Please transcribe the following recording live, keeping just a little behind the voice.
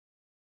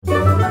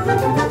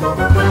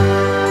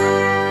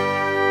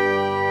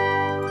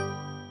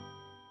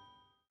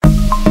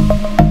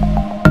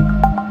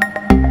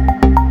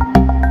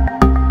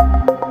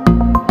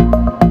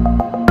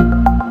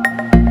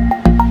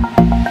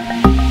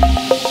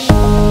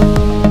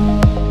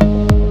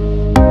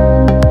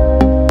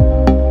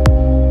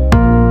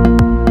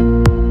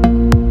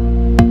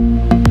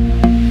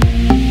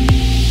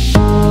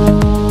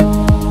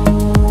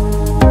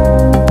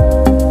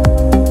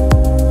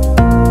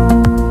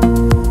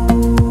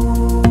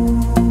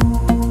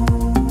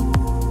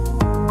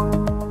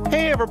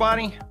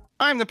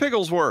I'm the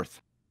Pigglesworth,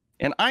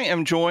 and I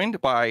am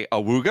joined by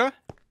Awoogah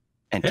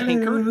and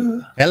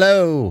Tinker.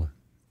 Hello.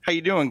 How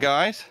you doing,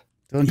 guys?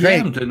 Doing great.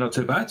 Yeah, I'm doing not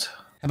too bad. How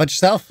about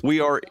yourself?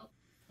 We are.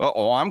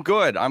 Oh, I'm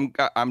good. I'm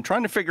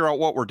trying to figure out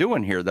what we're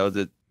doing here, though.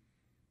 The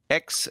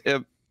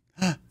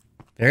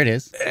there it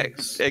is.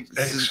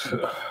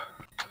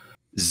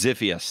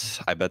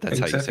 Xiphias. I bet that's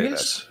how you say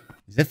that.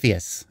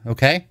 Xiphias.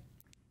 Okay.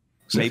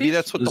 Maybe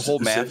that's what the whole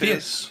map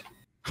is.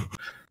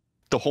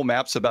 The whole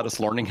map's about us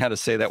learning how to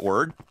say that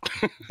word.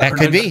 That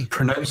could be.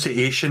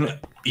 Pronunciation,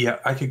 yeah,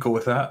 I could go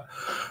with that.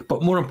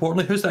 But more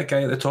importantly, who's that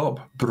guy at the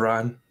top?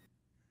 Bran.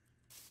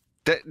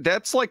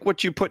 That's like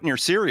what you put in your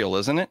cereal,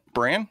 isn't it?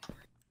 Bran?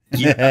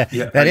 Yeah,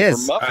 that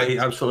is. I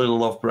absolutely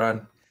love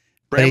Bran.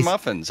 Bran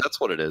muffins, that's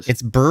what it is.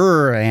 It's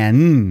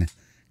Bran.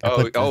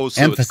 So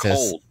emphasis. It's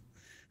cold.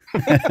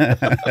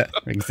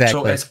 Exactly.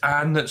 So it's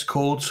Anne that's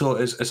cold. So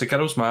it's a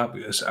girl's map.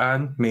 It's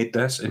Anne made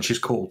this, and she's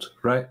cold,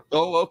 right?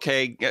 Oh,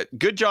 okay.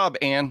 Good job,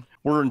 Anne.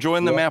 We're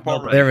enjoying the map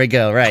already. There we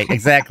go. Right.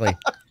 Exactly.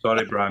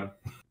 Sorry, Bran.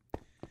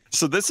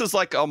 So this is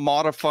like a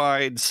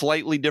modified,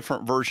 slightly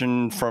different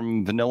version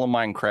from vanilla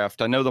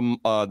Minecraft. I know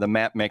the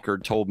map maker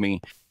told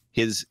me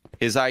his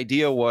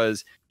idea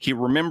was he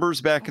remembers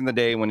back in the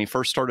day when he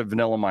first started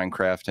vanilla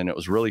Minecraft, and it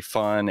was really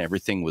fun.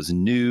 Everything was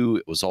new.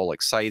 It was all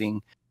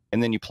exciting.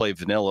 And then you play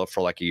vanilla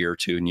for like a year or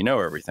two and you know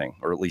everything,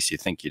 or at least you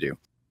think you do.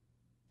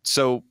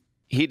 So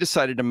he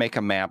decided to make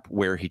a map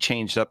where he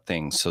changed up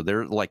things. So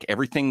they're like,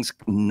 everything's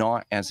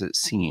not as it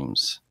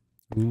seems.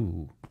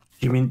 Ooh.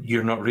 You mean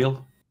you're not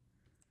real?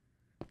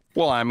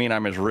 Well, I mean,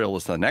 I'm as real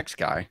as the next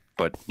guy,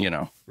 but you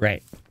know.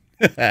 Right.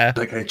 That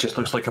guy just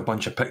looks like a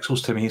bunch of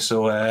pixels to me.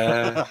 So,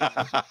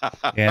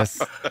 yes.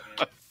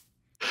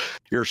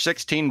 Your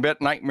 16-bit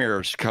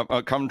nightmares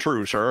come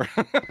true, sir.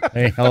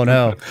 Hey, oh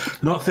no.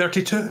 Not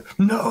 32.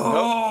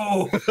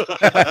 No.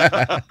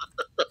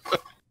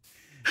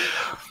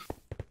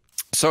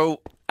 So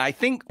I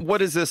think,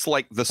 what is this,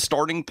 like the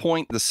starting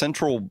point, the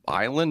central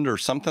island or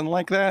something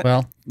like that?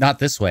 Well, not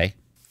this way.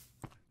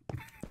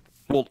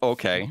 Well,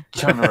 okay.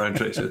 Turn around,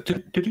 Tracy.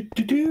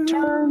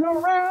 Turn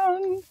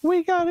around.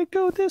 We gotta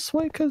go this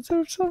way because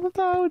there's some.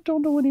 I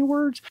don't know any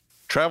words.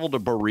 Travel to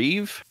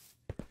Bereave.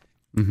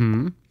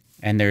 Mm-hmm.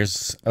 And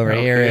there's over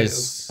here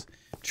is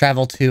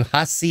travel to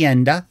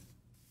Hacienda.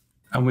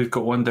 And we've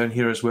got one down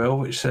here as well,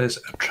 which says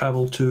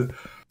travel to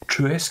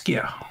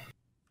Trueskia.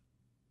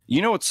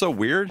 You know what's so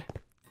weird?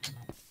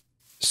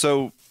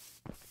 So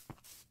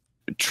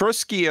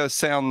Trueskia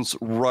sounds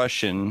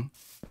Russian.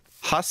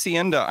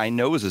 Hacienda, I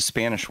know, is a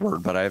Spanish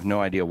word, but I have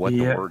no idea what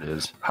the word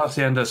is.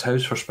 Hacienda's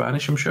house for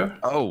Spanish, I'm sure.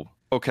 Oh,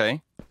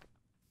 okay.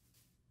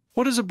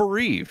 What is a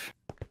bereave?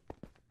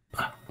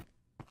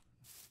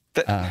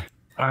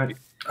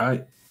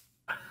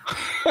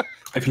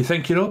 If you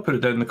think you know, put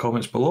it down in the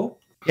comments below.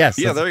 Yes.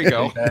 Yeah, there you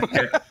go.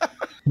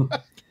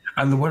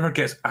 And the winner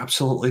gets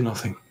absolutely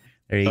nothing.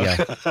 There you go.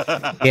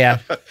 Yeah.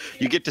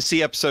 You get to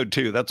see episode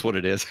 2. That's what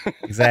it is.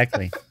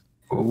 Exactly.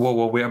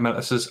 Whoa, wait a minute.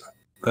 This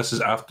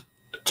is after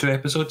 2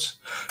 episodes.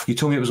 You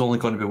told me it was only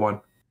going to be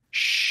 1.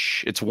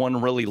 Shh. It's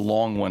one really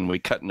long one. We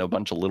cut into a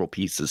bunch of little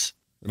pieces.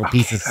 Little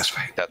pieces. That's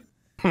fine.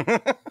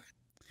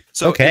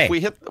 So if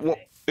we hit, well,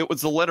 it was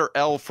the letter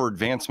L for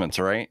advancements,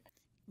 right?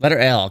 Letter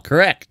L,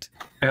 correct.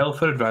 L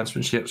for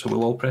advancements, yep. So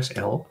we'll all press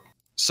L.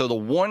 So the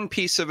one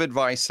piece of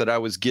advice that I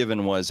was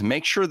given was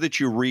make sure that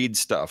you read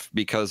stuff,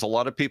 because a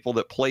lot of people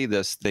that play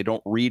this, they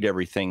don't read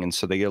everything, and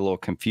so they get a little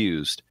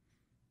confused.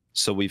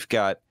 So we've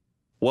got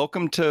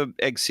welcome to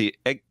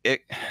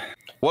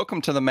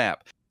welcome to the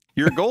map.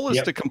 Your goal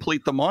is to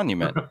complete the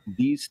monument.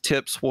 These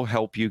tips will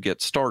help you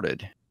get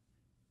started.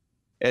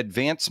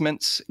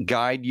 Advancements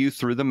guide you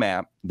through the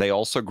map. They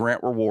also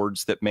grant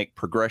rewards that make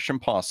progression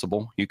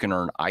possible. You can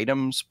earn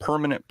items,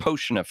 permanent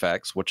potion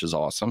effects, which is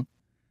awesome,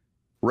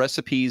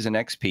 recipes, and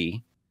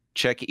XP.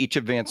 Check each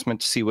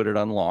advancement to see what it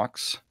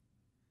unlocks.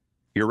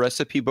 Your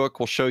recipe book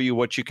will show you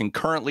what you can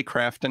currently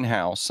craft in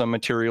how. Some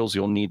materials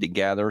you'll need to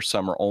gather.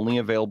 Some are only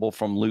available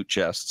from loot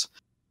chests.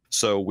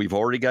 So we've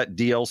already got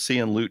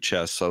DLC and loot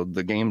chests, so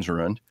the game's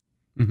ruined.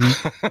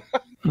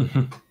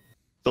 Mm-hmm.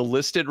 The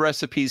listed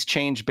recipes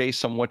change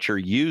based on what you're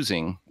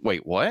using.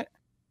 Wait, what?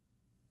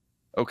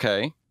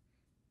 Okay.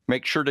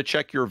 Make sure to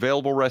check your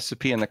available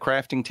recipe in the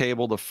crafting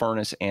table, the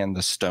furnace, and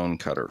the stone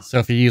cutter. So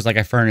if you use like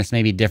a furnace,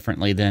 maybe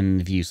differently than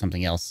if you use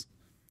something else.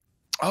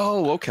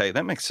 Oh, okay.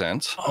 That makes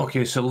sense.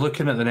 Okay, so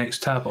looking at the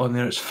next tab on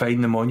there, it's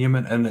find the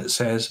monument, and it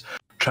says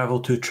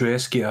travel to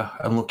Trueskia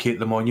and locate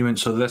the monument.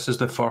 So this is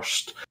the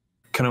first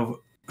kind of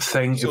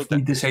thing. So if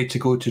we decide to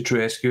go to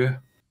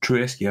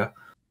Trueskia,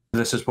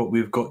 this is what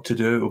we've got to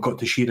do. We've got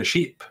to shear a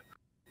sheep,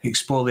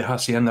 explore the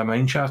Hacienda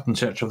mineshaft in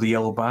search of the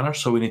yellow banner.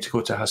 So we need to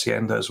go to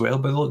Hacienda as well,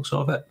 by the looks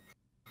of it.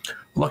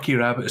 Lucky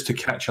rabbit is to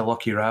catch a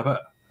lucky rabbit,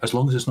 as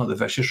long as it's not the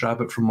vicious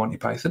rabbit from Monty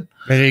Python.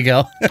 There you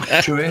go.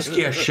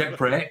 Trueskia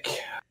shipwreck.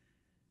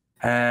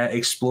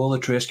 Explore the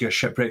Trueskia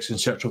shipwrecks in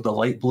search of the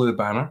light blue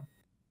banner.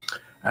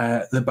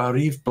 The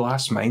bereaved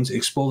blast mines.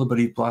 Explore the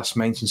bereaved blast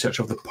mines in search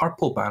of the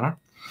purple banner.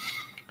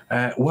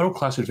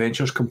 World-class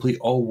adventures. Complete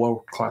all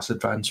world-class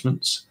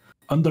advancements.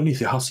 Underneath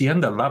the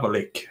Hacienda lava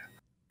lake.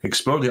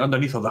 Explore the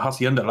underneath of the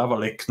Hacienda lava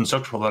lake in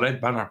search for the red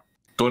banner.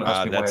 Don't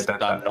ask me why I did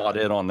that. I'm not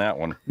in on that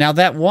one. Now,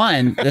 that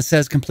one that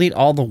says complete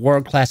all the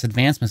world-class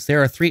advancements,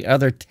 there are 3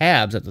 other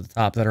tabs at the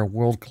top that are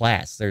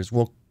world-class. There's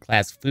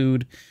world-class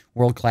food,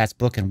 world-class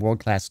book, and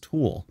world-class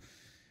tool.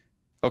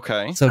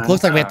 Okay. So it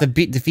looks like we have to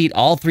defeat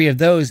all 3 of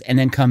those and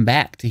then come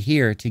back to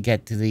here to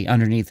get to the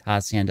underneath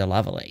Hacienda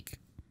lava lake.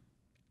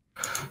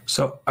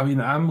 So, I mean,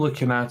 I'm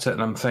looking at it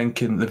and I'm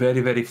thinking the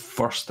very, very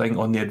first thing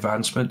on the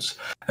advancements,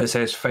 it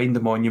says find the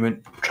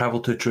monument, travel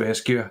to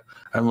Trueskia,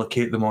 and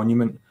locate the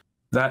monument.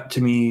 That,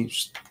 to me,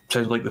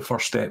 sounds like the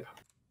first step.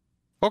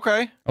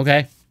 Okay.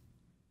 Okay.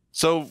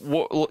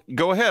 So,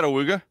 go ahead,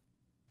 Awoogah.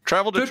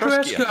 Travel to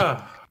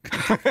Trueskia.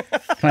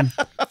 Come on.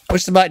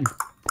 Push the button.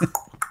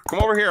 Come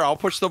over here. I'll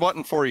push the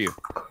button for you.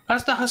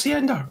 That's the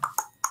Hacienda.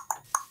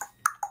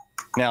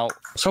 Now,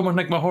 someone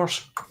nicked my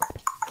horse.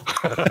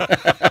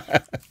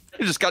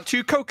 You just got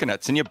 2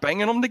 coconuts and you're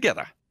banging them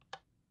together.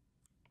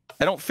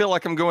 I don't feel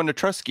like I'm going to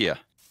Trueskia.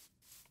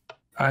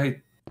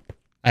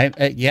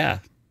 Yeah.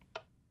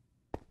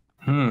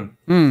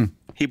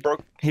 He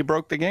broke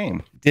the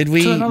game. Did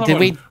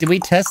we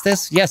test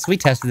this? Yes, we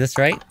tested this,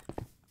 right?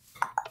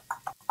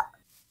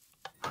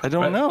 I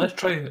don't know. Let's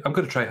try. I'm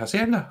going to try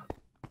Hacienda.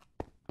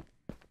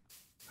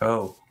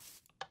 Oh.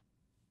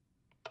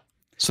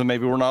 So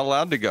maybe we're not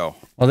allowed to go.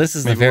 Well, this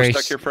is maybe a very we're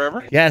stuck here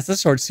forever. Yeah, it's a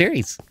short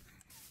series.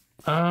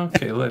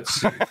 Okay, let's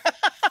see.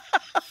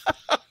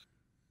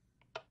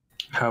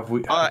 Have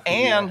we?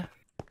 Anne,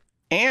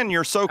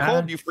 you're so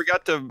cold. You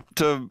forgot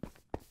to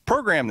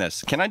program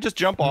this. Can I just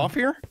jump off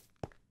here?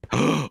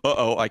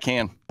 Uh-oh, I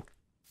can.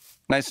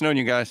 Nice knowing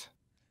you guys.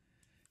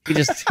 He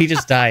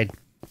just died.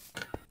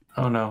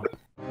 Oh no.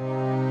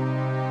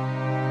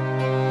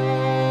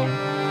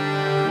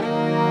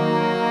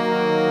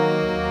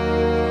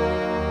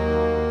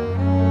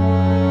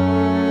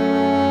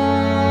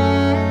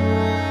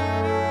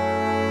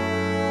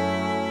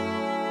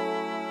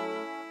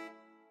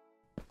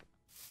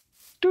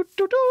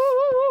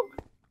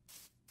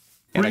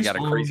 And I got a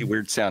crazy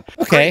weird sound.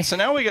 Okay. Great, so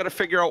now we got to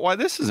figure out why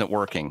this isn't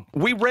working.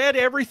 We read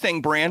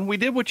everything, Bran. We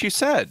did what you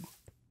said.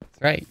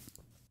 That's right.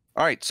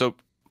 All right. So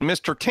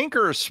Mr.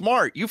 Tinker is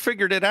smart. You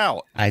figured it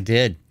out. I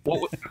did.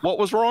 What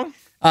was wrong?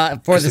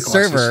 For the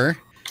server,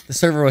 the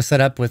server was set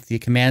up with the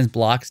commands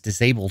blocks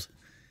disabled.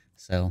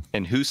 So.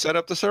 And who set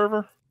up the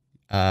server?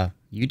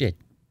 You did.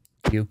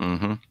 You.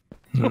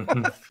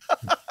 Mm-hmm.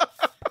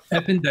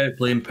 Up and down,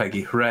 blame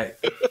Piggy. Right.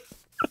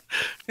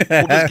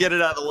 We'll just get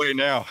it out of the way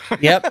now.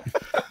 Yep.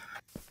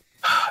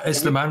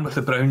 It's the man with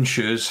the brown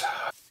shoes.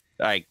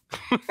 Yep.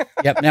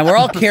 Now we're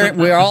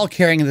all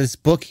carrying this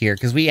book here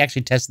because we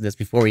actually tested this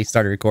before we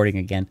started recording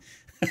again.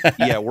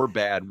 Yeah, we're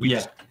bad. We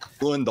just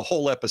ruined the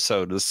whole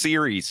episode, the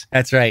series.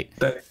 That's right.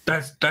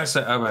 That's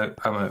it. I'm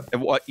out.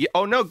 What?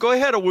 Oh no, go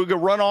ahead,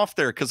 Awoogah. Run off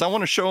there because I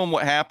want to show him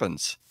what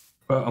happens.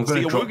 Well, I'm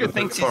going to drop the Awoogah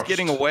thinks book he's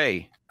getting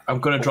away. I'm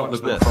going to drop the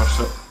book this. first.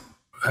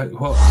 So,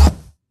 what?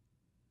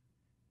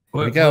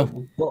 There we go.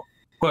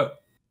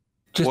 What?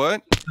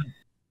 What?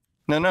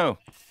 No.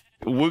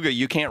 Awoogah,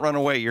 you can't run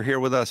away. You're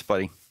here with us,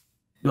 buddy.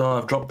 No,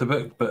 I've dropped the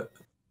book, but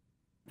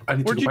I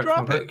need Where'd to go you back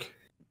drop to my it? book.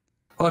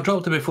 Well, I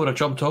dropped it before I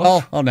jumped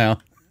off. Oh no.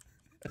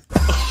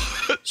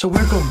 So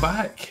we're going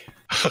back.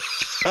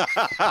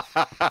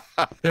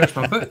 There's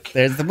my book.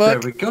 There's the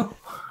book. There we go.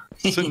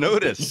 So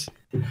notice,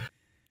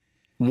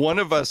 one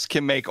of us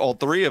can make all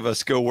 3 of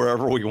us go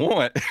wherever we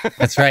want.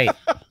 That's right.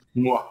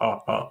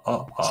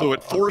 So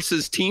it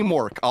forces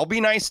teamwork. I'll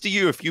be nice to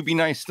you if you be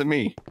nice to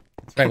me.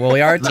 That's right. Well,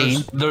 we are a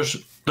team.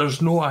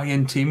 There's no I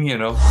in team, you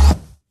know.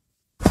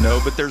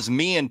 No, but there's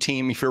me in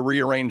team if you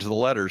rearrange the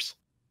letters.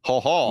 Ha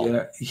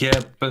ha.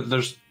 Yeah, but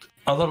there's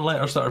other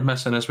letters that are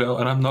missing as well,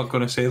 and I'm not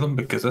going to say them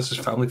because this is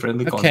family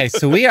friendly content. Okay,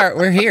 so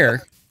we're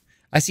here.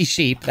 I see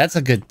sheep. That's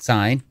a good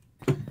sign.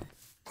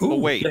 Oh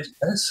wait.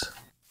 Yes.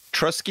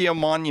 Trueskia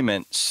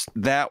monuments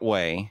that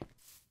way,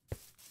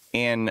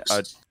 and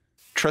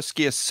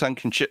Trueskia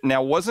sunken ship.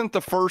 Now, wasn't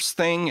the first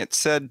thing it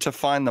said to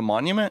find the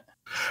monument?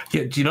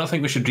 Yeah. Do you not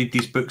think we should read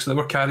these books that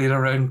we're carrying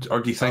around, or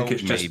do you think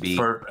it's just maybe.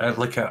 for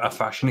like a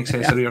fashion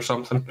accessory or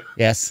something?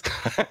 Yes.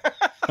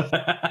 All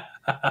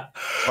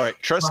right,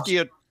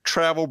 Trueskia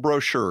travel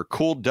brochure: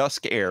 cool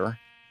dusk air,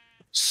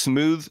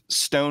 smooth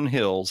stone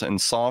hills, and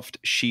soft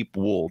sheep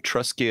wool.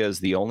 Trueskia is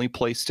the only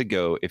place to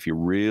go if you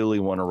really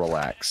want to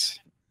relax.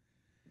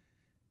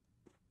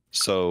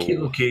 So Key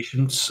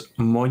locations,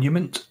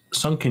 monument,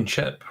 sunken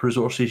ship,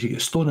 resources. You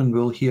get stone and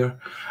wool here,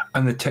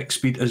 and the tick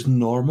speed is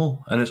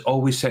normal, and it's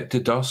always set to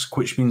dusk,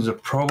 which means there are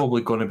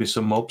probably going to be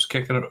some mobs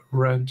kicking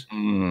around.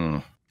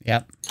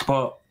 Yep.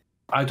 But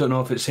I don't know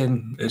if it's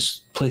in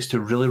its place to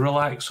really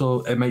relax,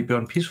 so it might be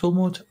on peaceful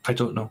mode. I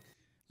don't know.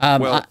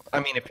 Well, I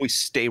mean, if we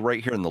stay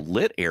right here in the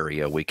lit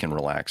area, we can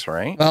relax,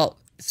 right? Well,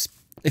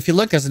 if you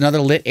look, there's another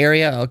lit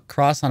area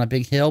across on a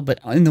big hill, but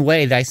in the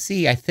way that I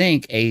see, I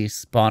think, a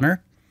spawner.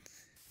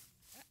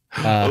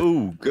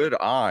 Oh, good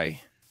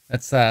eye.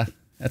 That's kind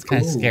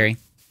of scary.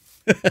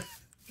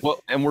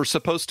 Well, and we're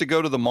supposed to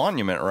go to the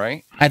monument,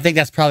 right? I think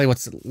that's probably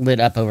what's lit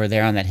up over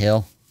there on that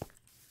hill.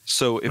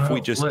 So if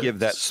we just give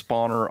that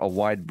spawner a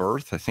wide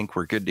berth, I think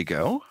we're good to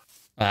go.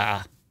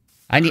 I'm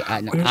Where's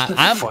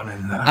the fun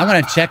in that? I'm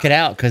gonna check it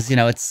out because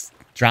it's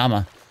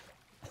drama.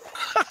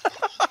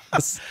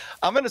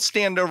 I'm gonna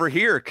stand over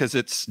here because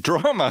it's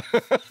drama.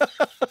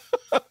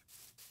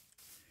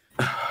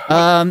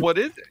 What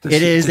is it?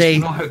 Does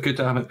you know how good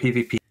I am at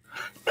PvP?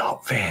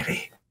 Not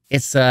very.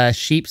 It's a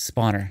sheep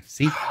spawner.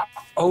 See?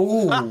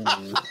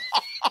 Oh.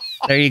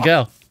 There you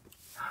go.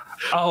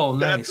 Oh,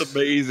 nice. That's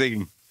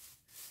amazing.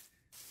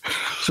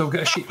 So we've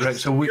got a sheep, right?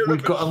 So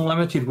we've got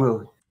unlimited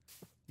wool.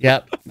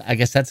 Yep. I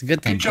guess that's a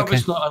good thing. Good job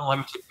it's not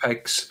unlimited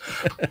pigs.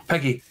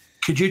 Piggy,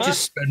 could you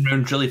just spin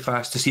around really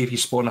fast to see if you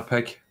spawn a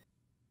pig?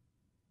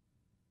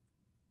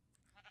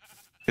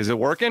 Is it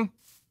working?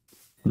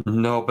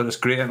 No, but it's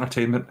great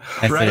entertainment.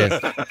 Yes, right. It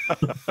is.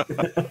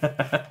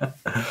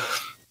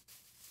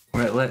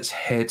 Right, let's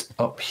head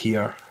up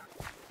here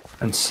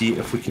and see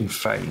if we can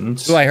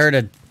find... Oh, I heard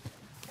a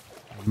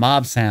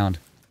mob sound.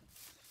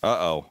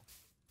 Uh-oh.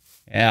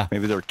 Yeah.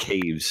 Maybe they're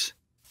caves.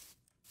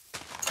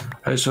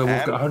 So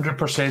we've got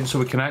 100%, so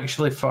we can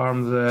actually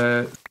farm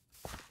the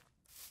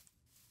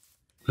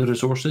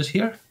resources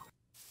here.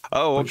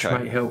 Oh, okay. Which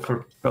might help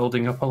for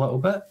building up a little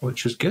bit,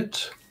 which is good.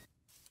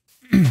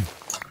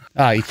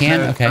 Oh, you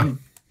can? Okay.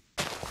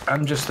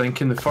 I'm just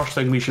thinking the first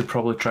thing we should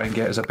probably try and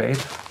get is a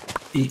bed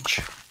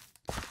each.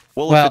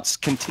 Well, if it's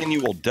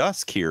continual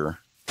dusk here.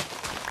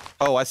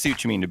 Oh, I see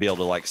what you mean, to be able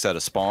to like set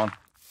a spawn.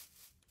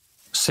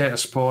 Set a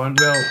spawn.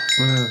 Well.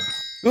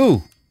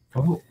 Ooh.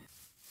 Oh.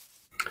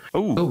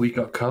 Ooh. Oh, we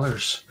got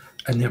colours,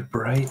 and they're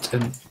bright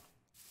and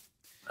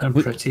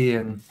pretty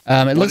and.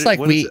 It looks like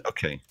we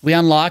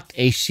unlocked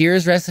a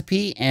shears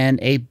recipe and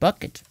a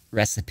bucket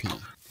recipe.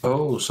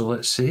 Oh, so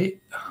let's see.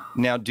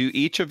 Now, do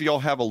each of y'all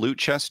have a loot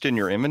chest in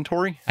your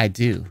inventory? I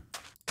do.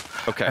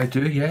 Okay. I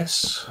do,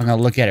 yes. I'm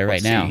gonna look at it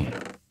right now.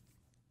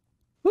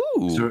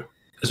 Ooh.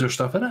 Is there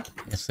stuff in it?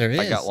 Yes, there is.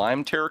 I got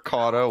lime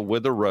terracotta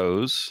with a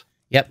rose.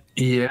 Yep.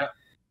 Yeah.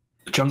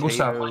 Jungle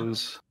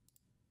saplings.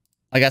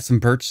 I got some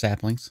birch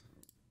saplings.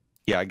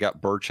 Yeah, I got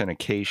birch and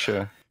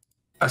acacia.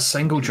 A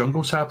single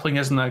jungle sapling,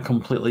 isn't that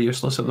completely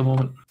useless at the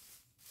moment?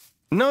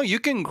 No, you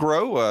can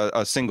grow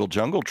a single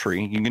jungle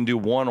tree. You can do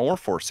 1 or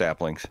 4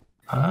 saplings.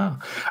 Ah,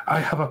 I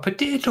have a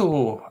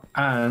potato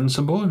and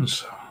some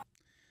bones.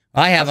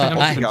 I have a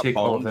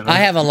llama. I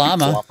have a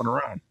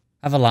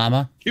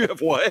llama. You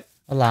have what?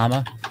 A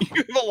llama.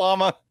 You have a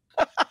llama.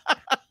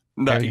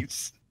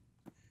 Nice.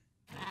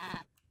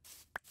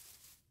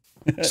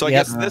 So I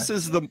guess this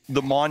is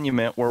the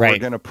monument where we're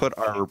going to put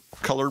our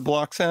colored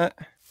blocks at.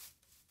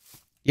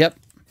 Yep.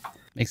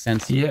 Makes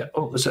sense. Yeah.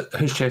 Oh, is it,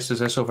 whose chest is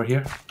this over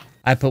here?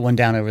 I put one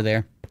down over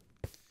there.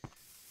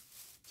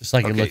 Just so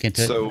I can look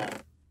into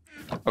it.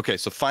 Okay,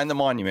 so find the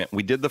monument.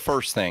 We did the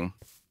first thing.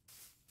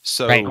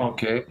 So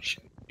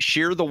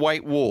shear the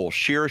white wool.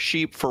 Shear a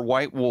sheep for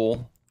white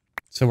wool.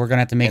 So we're going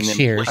to have to make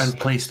shears. And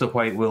place the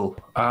white wool.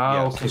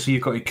 Ah, yes. Okay, so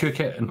you've got to cook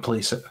it and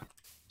place it.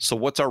 So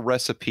what's our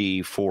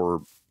recipe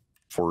for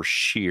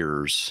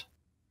shears?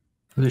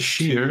 The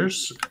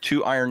shears?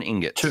 2 iron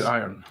ingots. 2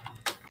 iron.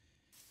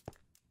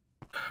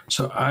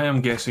 So I am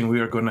guessing we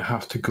are going to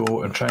have to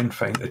go and try and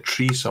find a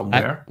tree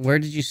somewhere. Where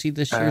did you see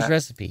the shears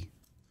recipe?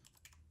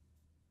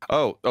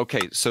 Oh,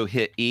 okay. So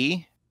hit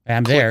E.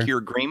 I'm there. Click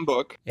your green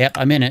book. Yep,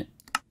 I'm in it.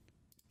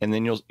 And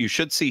then you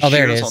should see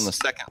shears on the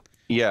second.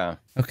 Yeah.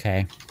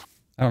 Okay.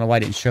 I don't know why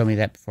it didn't show me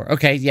that before.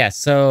 Okay, yeah,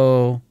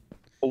 so...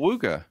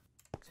 Awoogah.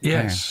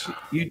 Yes.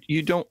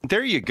 You don't...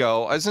 There you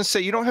go. I was going to say,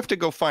 you don't have to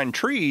go find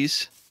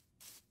trees.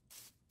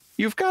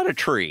 You've got a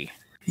tree.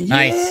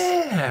 Nice.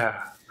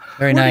 Yeah.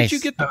 Very Where nice. Did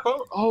you get the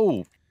bone?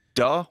 Oh,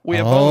 duh. We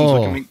have bones.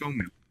 What can we go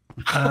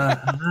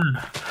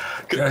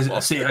now?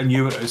 See, I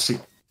knew it. See,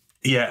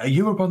 yeah,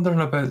 you were wondering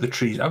about the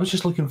trees. I was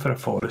just looking for a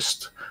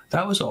forest.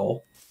 That was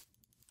all.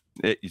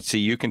 See,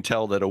 you can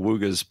tell that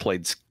Awoogah's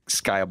played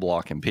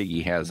Skyblock and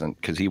Piggy hasn't,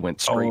 because he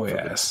went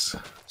straight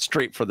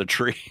straight for the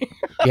tree.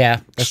 Yeah,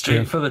 that's straight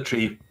true. for the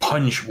tree.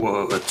 Punch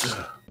wood.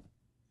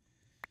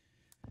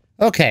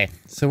 Okay,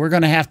 so we're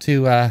going to have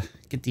to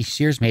get these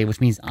shears made,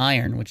 which means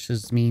iron, which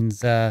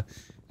means, I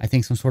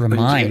think, some sort of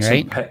mine,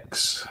 right?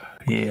 Picks.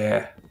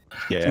 Yeah.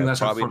 Yeah, that's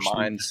probably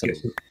mines.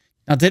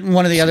 Now, didn't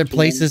one of the other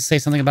places say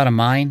something about a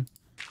mine?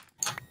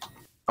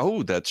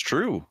 Oh, that's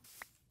true.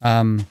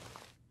 I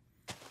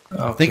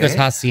think it was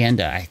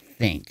Hacienda, I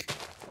think.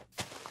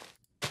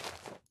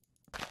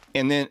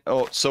 And then,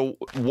 so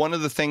one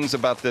of the things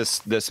about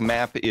this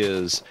map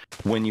is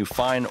when you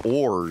find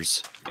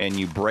ores and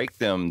you break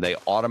them, they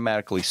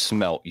automatically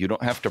smelt. You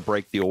don't have to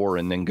break the ore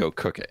and then go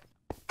cook it.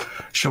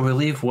 Shall we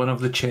leave one of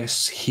the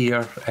chests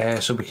here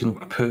so we can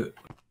put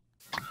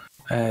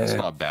It's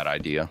not a bad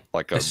idea.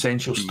 Like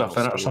essential stuff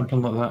in it or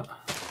something like that.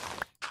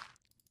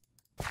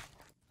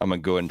 I'm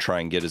going to go ahead and try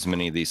and get as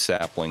many of these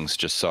saplings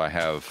just so I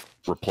have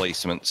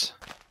replacements.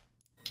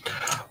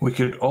 We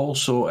could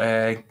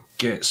also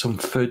get some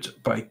food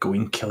by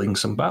going killing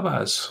some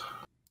babas.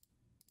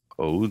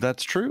 Oh,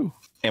 that's true.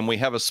 And we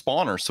have a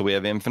spawner, so we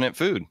have infinite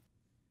food.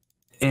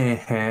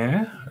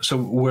 So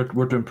we're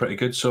doing pretty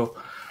good. So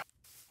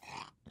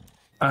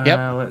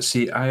let's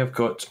see. I have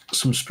got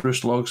some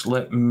spruce logs.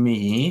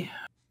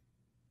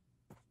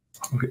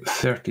 We've got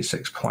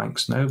 36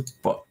 planks now,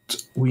 but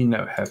we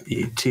now have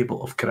a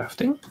table of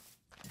crafting.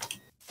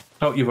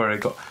 Oh, you've already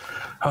got.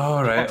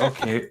 All right.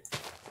 Okay.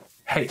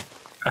 Hey,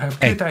 I have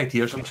good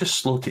ideas. I'm just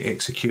slow to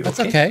execute. That's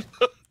okay.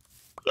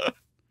 You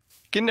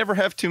can never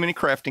have too many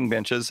crafting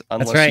benches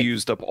unless you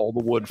used up all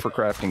the wood for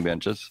crafting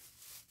benches.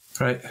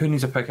 Right. Who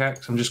needs a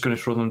pickaxe? I'm just going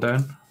to throw them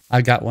down.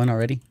 I got one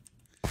already.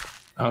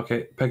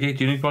 Okay. Piggy,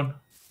 do you need one?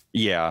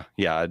 Yeah.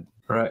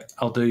 Right.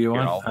 I'll do you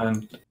one.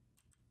 And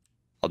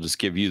I'll just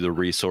give you the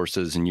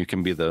resources and you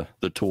can be the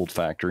tool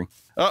factory.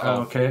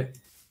 Uh-oh. Okay.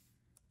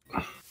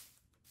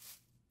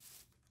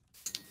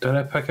 Did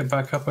I pick it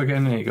back up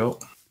again? There you go.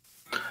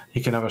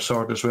 You can have a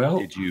sword as well.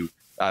 Did you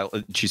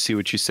see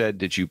what you said?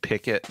 Did you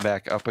pick it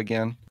back up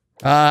again?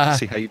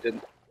 See how you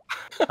did?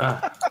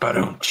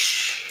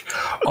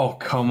 Oh,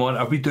 come on.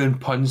 Are we doing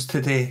puns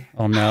today?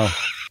 Oh, no.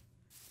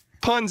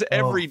 Puns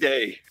every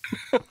day.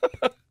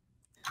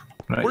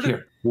 Right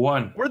here.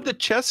 1. Where'd the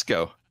chest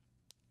go?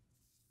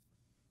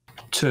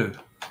 2.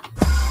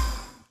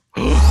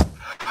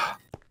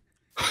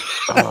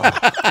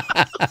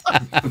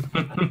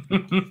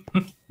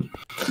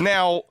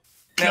 Now,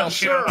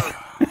 sir,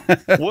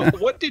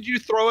 what did you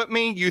throw at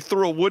me? You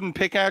threw a wooden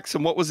pickaxe,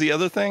 and what was the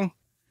other thing?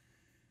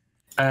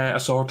 A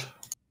sword.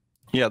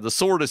 Yeah, the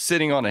sword is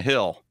sitting on a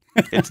hill.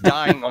 It's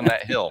dying on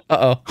that hill.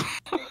 Uh-oh.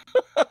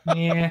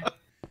 Yeah.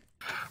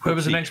 Where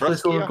was the next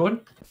place we were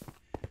going?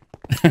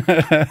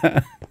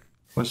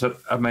 Was it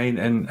a mine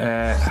in,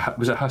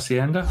 was it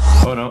Hacienda?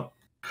 Oh, no.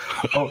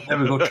 Oh, there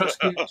we go.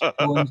 Trusty.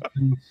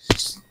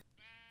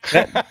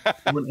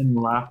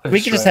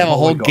 We could just have a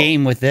whole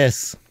game with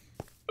this.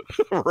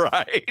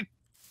 Right.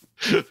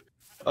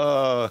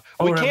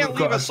 We can't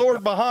leave a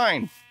sword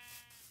behind.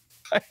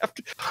 I have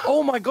to.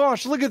 Oh my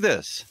gosh, look at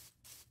this.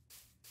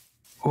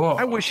 What?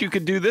 I wish you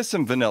could do this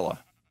in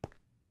vanilla.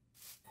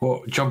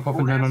 What? Jump up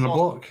and down on a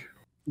block?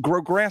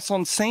 Grow grass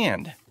on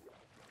sand.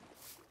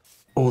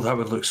 Oh, that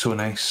would look so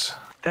nice.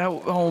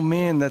 Oh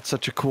man, that's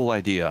such a cool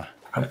idea.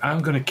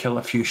 I'm going to kill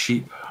a few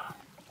sheep.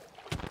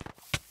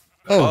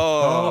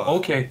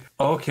 Okay.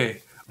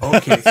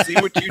 See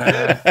what you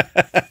did?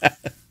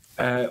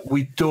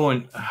 We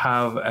don't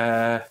have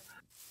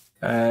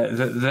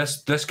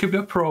this could be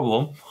a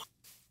problem.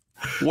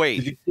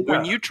 Wait,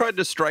 when you tried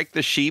to strike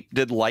the sheep,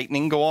 did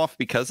lightning go off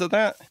because of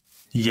that?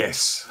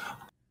 Yes.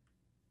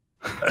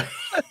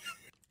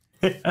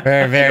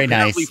 Very, very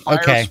nice.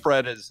 Fire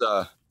spread is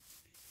a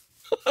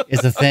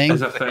thing.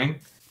 Is a thing.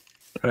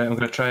 Right, I'm going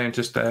to try and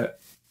just. I'm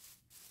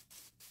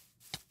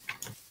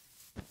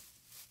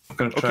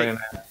going to try and.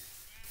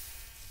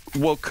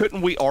 Well,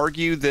 couldn't we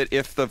argue that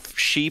if the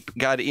sheep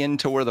got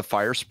into where the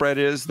fire spread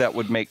is, that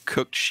would make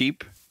cooked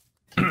sheep?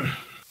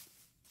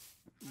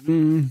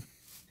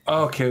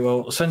 Okay,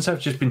 well, since I've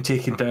just been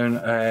taken down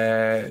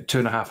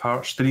 2.5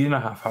 hearts,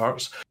 3.5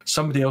 hearts,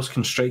 somebody else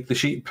can strike the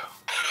sheep.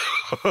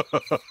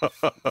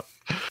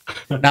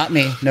 Not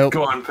me. Nope.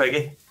 Go on,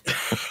 Peggy.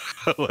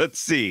 Let's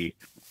see.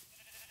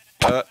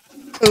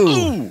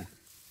 Ooh.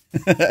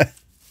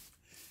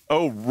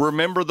 Oh,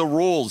 remember the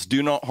rules.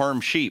 Do not harm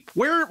sheep.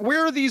 Where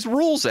are these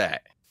rules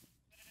at?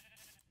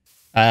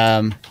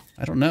 I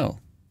don't know.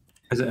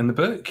 Is it in the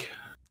book?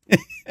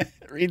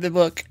 Read the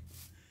book.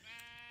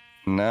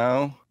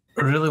 No.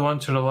 Really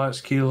want to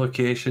relax key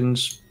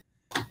locations.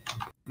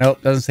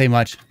 Nope, doesn't say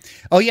much.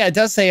 Oh, yeah, it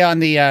does say on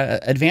the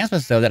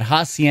advancements, though, that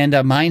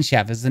Hacienda Mine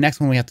Shaft is the next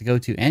one we have to go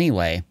to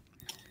anyway.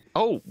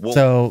 Oh, well,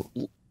 so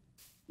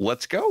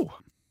let's go.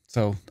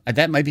 So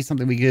that might be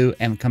something we do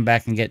and come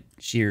back and get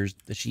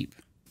the sheep.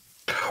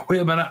 Wait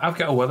a minute, I've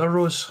got a wither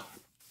rose.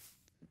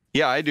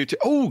 Yeah, I do too.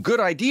 Oh, good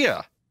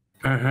idea.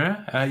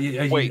 Are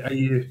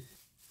you...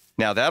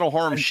 Now that'll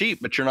harm sheep,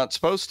 but you're not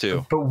supposed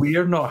to. But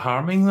we're not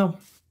harming them.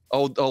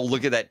 Oh,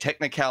 look at that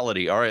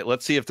technicality. All right,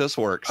 let's see if this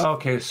works.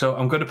 Okay, so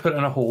I'm going to put it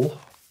in a hole.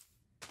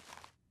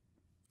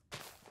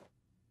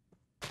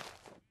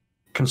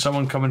 Can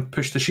someone come and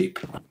push the sheep?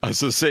 I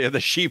was going to say,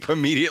 the sheep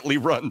immediately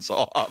runs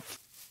off.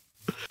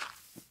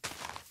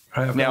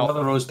 Right, I've got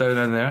another rose down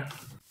in there.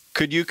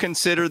 Could you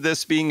consider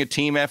this being a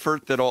team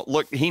effort?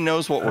 Look, he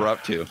knows what we're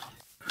up to.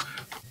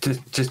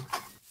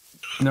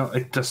 No,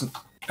 it doesn't.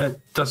 It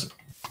doesn't.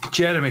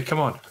 Jeremy, come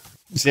on.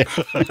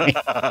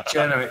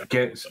 Jeremy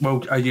gets.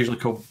 Well, I usually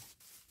call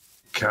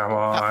Come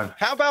on.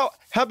 How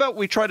about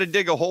we try to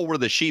dig a hole where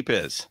the sheep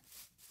is?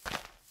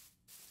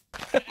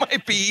 It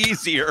might be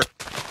easier.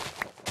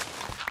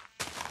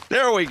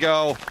 There we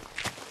go.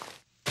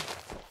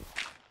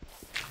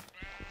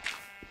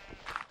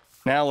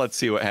 Now let's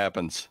see what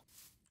happens.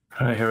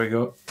 All right, here we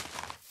go.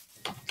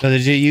 So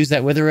did you use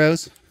that wither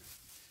rose?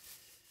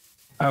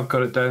 I've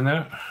got it down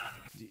there.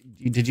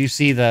 Did you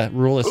see the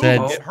rule that said?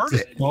 It hurt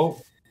it.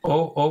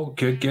 Oh,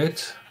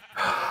 good.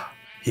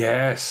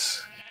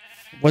 Yes.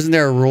 Wasn't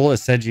there a rule that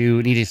said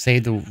you need to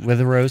save the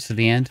wither rose to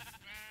the end?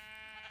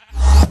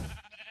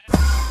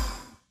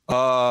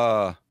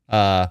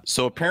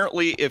 So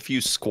apparently if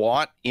you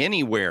squat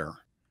anywhere,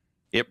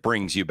 it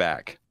brings you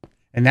back.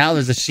 And now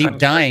there's a sheep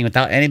dying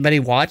without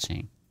anybody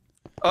watching.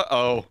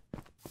 Uh-oh.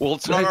 Well,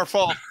 it's not our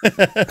fault.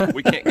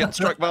 We can't get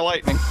struck by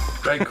lightning.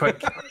 Right,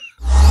 quick.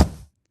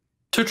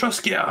 To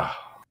Truskia.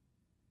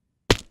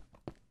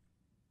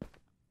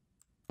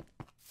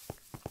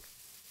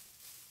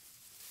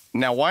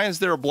 Now, why is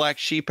there a black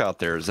sheep out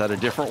there? Is that a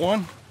different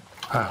one?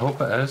 I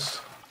hope it is.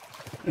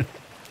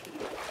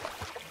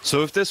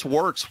 So if this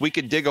works, we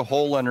could dig a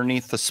hole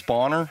underneath the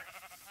spawner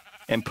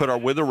and put our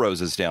wither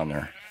roses down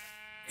there.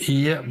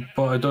 Yeah,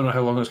 but I don't know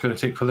how long it's going to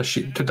take for the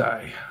sheep to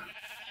die.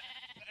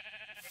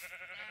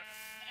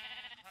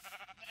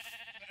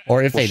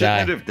 Or if they die.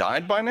 Shouldn't it have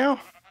died by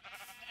now?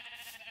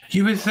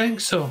 You would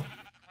think so.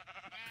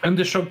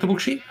 Indestructible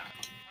sheep?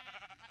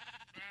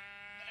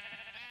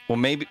 Well,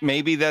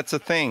 maybe that's a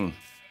thing.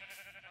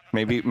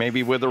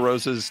 Maybe wither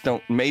roses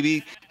don't.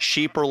 Maybe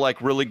sheep are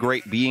like really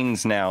great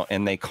beings now,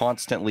 and they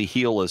constantly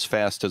heal as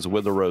fast as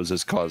wither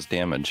roses cause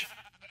damage.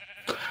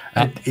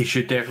 He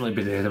should definitely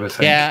be dead, I would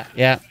think.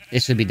 Yeah,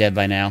 it should be dead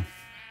by now.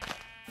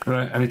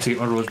 Right, I need to get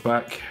my rose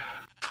back.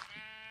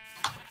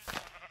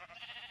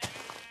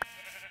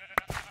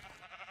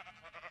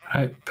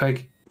 Right,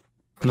 pig.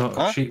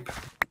 No, sheep.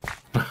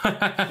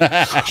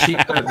 Sheep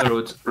out the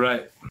road.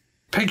 Right.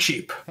 Pig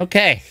sheep.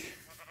 Okay.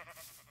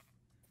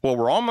 Well,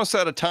 we're almost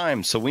out of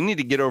time, so we need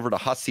to get over to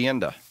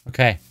Hacienda.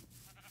 Okay.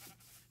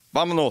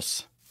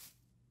 Vámonos.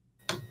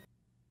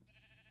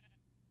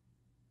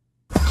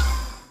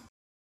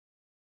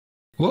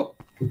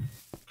 Whoop.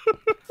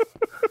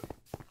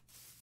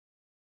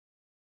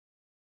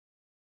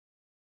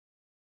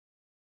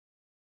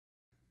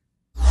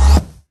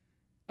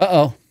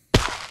 Uh-oh.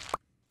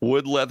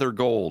 Wood, leather,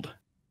 gold.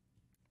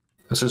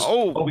 This is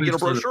we get a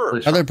brochure.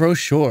 Another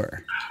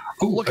brochure.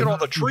 Oh, look at all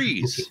the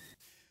trees.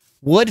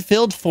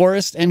 Wood-filled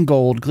forest and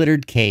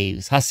gold-glittered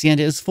caves.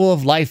 Hacienda is full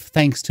of life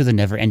thanks to the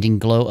never-ending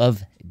glow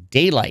of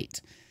daylight.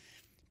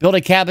 Build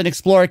a cabin,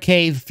 explore a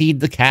cave, feed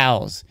the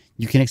cows.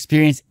 You can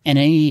experience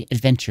any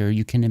adventure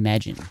you can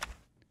imagine.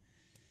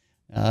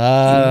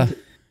 Yeah.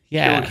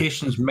 The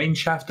location's mine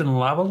shaft and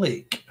lava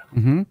lake.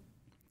 Mm-hmm.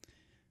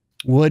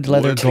 Wood,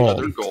 leather,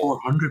 gold.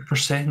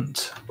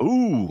 400%.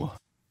 Ooh.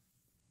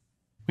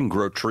 We can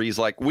grow trees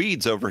like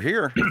weeds over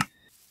here.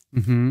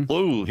 Mm-hmm.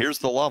 Ooh, here's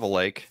the lava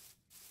lake.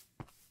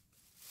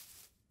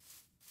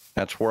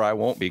 That's where I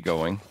won't be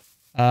going.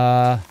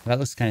 That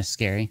looks kind of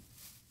scary.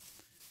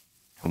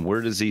 And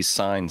where does these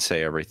signs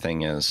say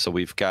everything is? So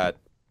we've got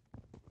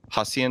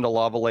Hacienda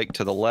Lava Lake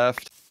to the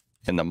left,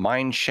 and the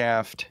mine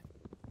shaft,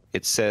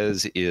 it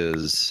says,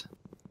 is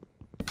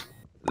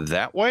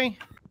that way?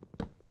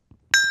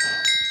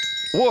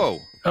 Whoa.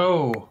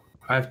 Oh,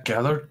 I've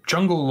gathered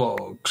jungle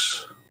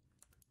logs.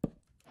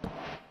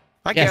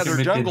 I Yes.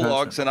 gathered jungle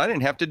logs, and I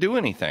didn't have to do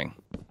anything.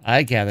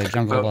 I gather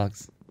jungle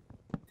logs.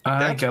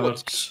 I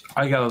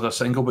gathered a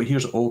single, but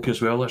here's oak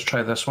as well. Let's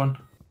try this one.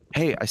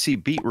 Hey, I see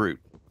beetroot.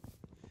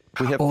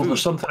 We have food.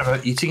 There's something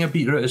about eating a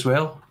beetroot as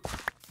well.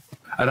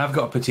 And I've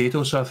got a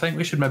potato, so I think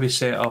we should maybe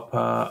set up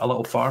a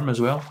little farm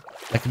as well.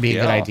 That could be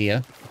a good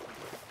idea.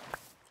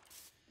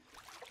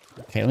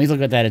 Okay, let me look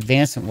at what that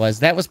advancement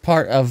was. That was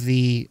part of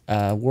the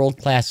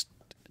world-class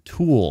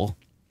tool.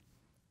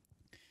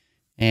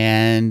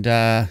 And,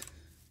 yeah,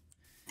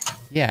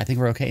 I think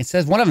we're okay. It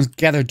says one of them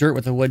gather dirt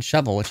with a wood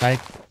shovel, which I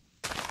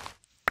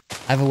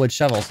have a wood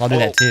shovel, so I'll do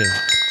that too.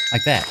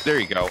 Like that. There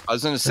you go. I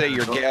was going to say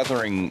you're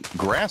gathering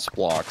grass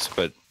blocks,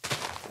 but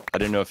I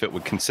didn't know if it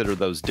would consider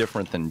those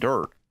different than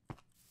dirt.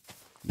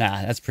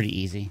 Nah, that's pretty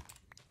easy.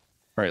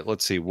 All right,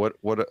 let's see. What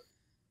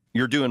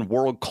you're doing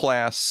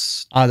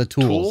world-class The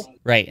tools. tool?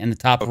 Right, and the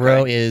top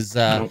row is,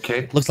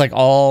 looks like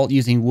all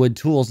using wood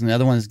tools, and the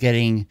other one is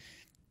getting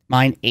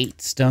mine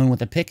 8 stone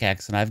with a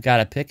pickaxe, and I've got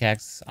a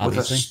pickaxe,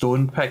 obviously. With a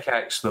stone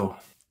pickaxe, though.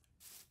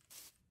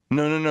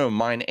 No.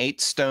 Mine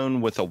 8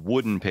 stone with a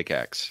wooden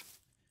pickaxe.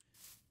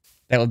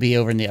 That would be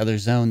over in the other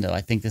zone, though.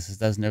 I think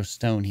there's no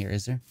stone here,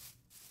 is there?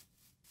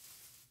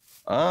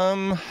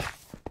 I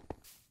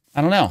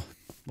don't know.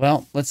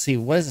 Well, let's see.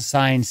 What does the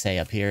sign say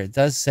up here? It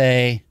does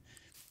say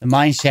the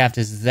mine shaft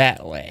is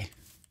that way.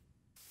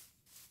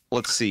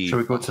 Let's see. Shall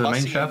we go to the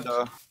mine shaft?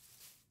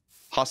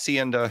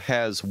 Hacienda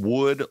has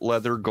wood,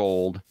 leather,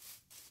 gold,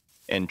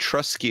 and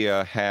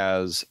Truskia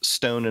has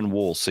stone and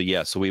wool. So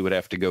we would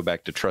have to go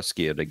back to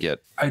Truskia to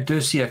get. I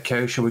do see a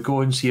cow. Shall we go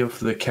and see if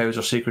the cows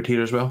are sacred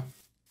here as well?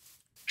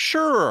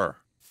 Sure.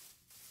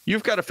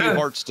 You've got a few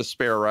hearts to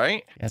spare,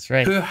 right? That's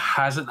right. Who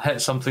hasn't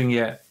hit something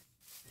yet?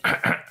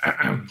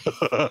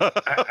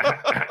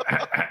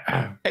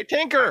 Hey,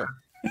 Tinker.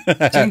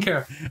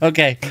 Tinker.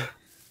 Okay.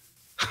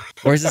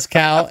 Where's this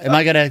cow? Am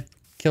I gonna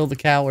kill the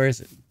cow? Where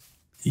is it?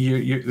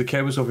 The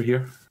cow was over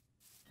here.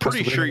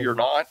 Pretty sure you're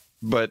not,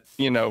 but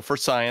for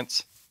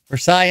science. For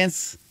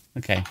science.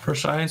 Okay. For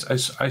science,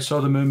 I saw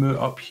the moo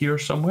up here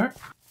somewhere.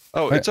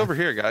 Oh, it's over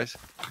here, guys.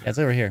 Yeah, it's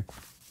over here.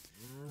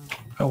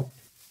 Oh,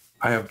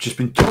 I have just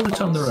been totally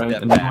turned around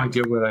and no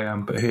idea where I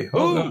am. But hey,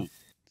 Ooh.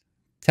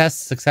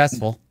 Test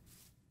successful.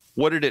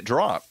 What did it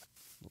drop?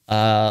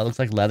 Looks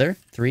like leather.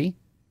 3.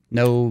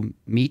 No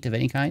meat of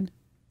any kind.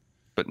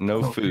 But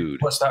no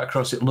food. What's that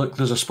across it? Look,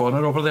 there's a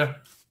spawner over there.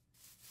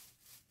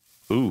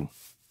 Ooh,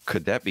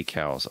 could that be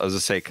cows? I was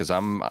gonna say because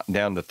I'm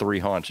down to 3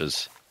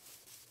 haunches.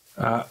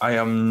 I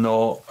am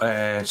not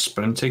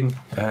sprinting,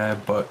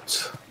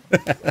 but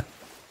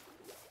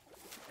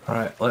all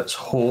right. Let's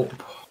hope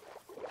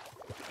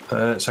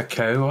that it's a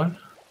cow one.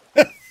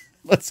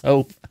 Let's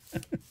hope.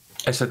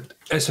 It's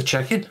a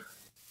chicken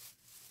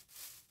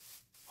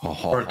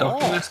or a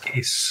duck in this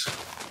case.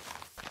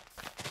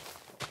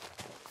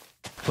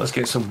 Let's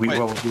get some wheat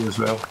while we do as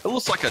well. It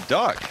looks like a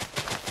duck.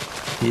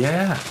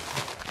 Yeah.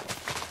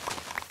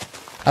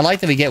 I like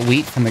that we get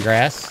wheat from the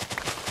grass.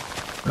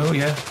 Oh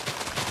yeah.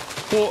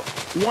 Well,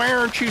 why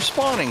aren't you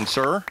spawning,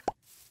 sir?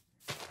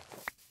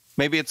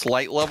 Maybe it's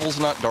light levels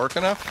not dark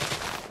enough?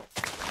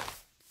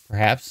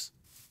 Perhaps.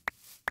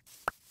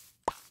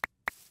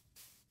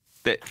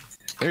 There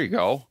you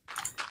go.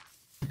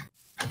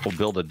 We'll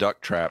build a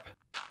duck trap.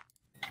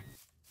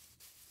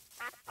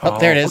 Oh,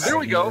 there it is. There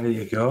we go. There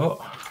you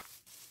go.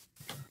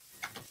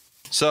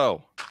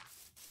 So,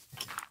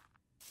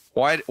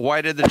 why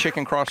did the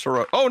chicken cross the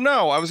road? Oh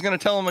no, I was going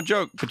to tell him a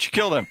joke, but you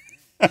killed him.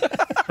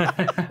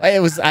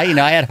 It was I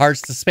had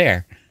hearts to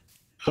spare.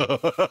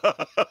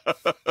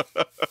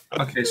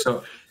 Okay,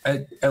 so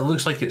it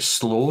looks like it's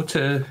slow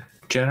to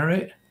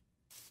generate.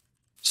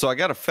 So I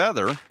got a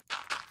feather.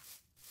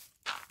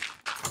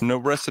 No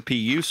recipe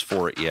use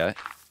for it yet.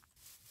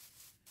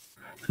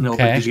 No,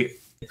 Okay. but did you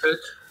get food?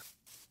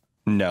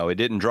 No, it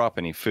didn't drop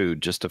any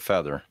food, just a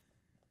feather.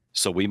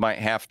 So we might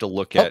have to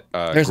look at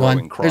there's growing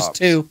one. crops.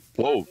 There's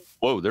 2.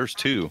 Whoa, there's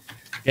 2.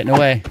 Getting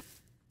away.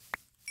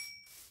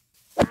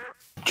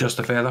 Just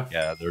a feather.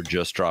 Yeah, they're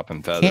just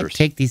dropping feathers. Can't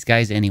take these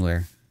guys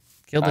anywhere.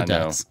 Kill the I know.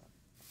 ducks.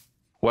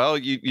 Well,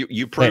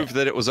 you proved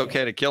that it was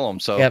okay to kill them.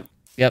 So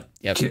Yep.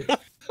 Okay.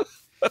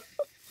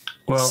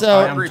 Well, So-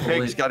 I am every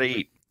totally, pig's got to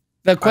eat.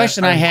 The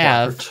question I I'm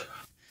have. clobbered.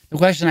 The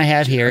question I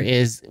have here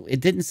is,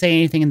 it didn't say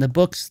anything in the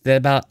books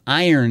about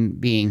iron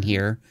being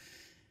here,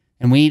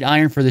 and we need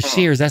iron for the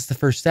shears. That's the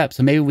first step.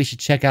 So maybe we should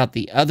check out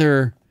the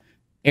other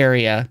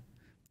area,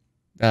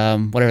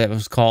 whatever that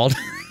was called,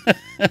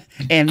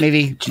 and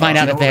maybe find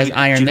out if it has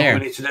iron do you know there.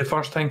 what we need to do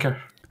first, Tinker?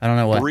 I don't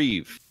know what.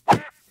 Breathe.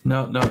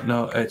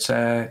 No. It's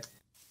I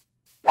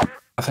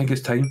think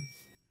it's time.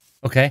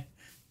 Okay.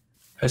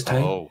 It's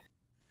time. Oh,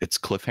 it's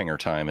cliffhanger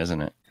time,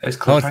 isn't it? It's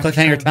Oh, it's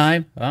cliffhanger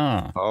time.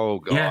 Oh, Oh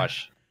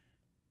gosh.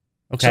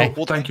 okay.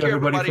 Well, Thank you,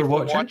 everybody, for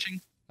watching.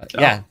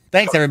 Yeah.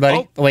 Thanks,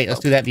 everybody. Oh. Wait, let's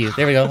do that view.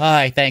 There we go.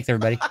 Hi. Thanks,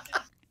 everybody.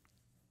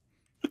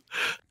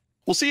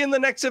 We'll see you in the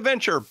next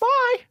adventure.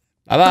 Bye.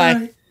 Bye-bye.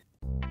 Bye.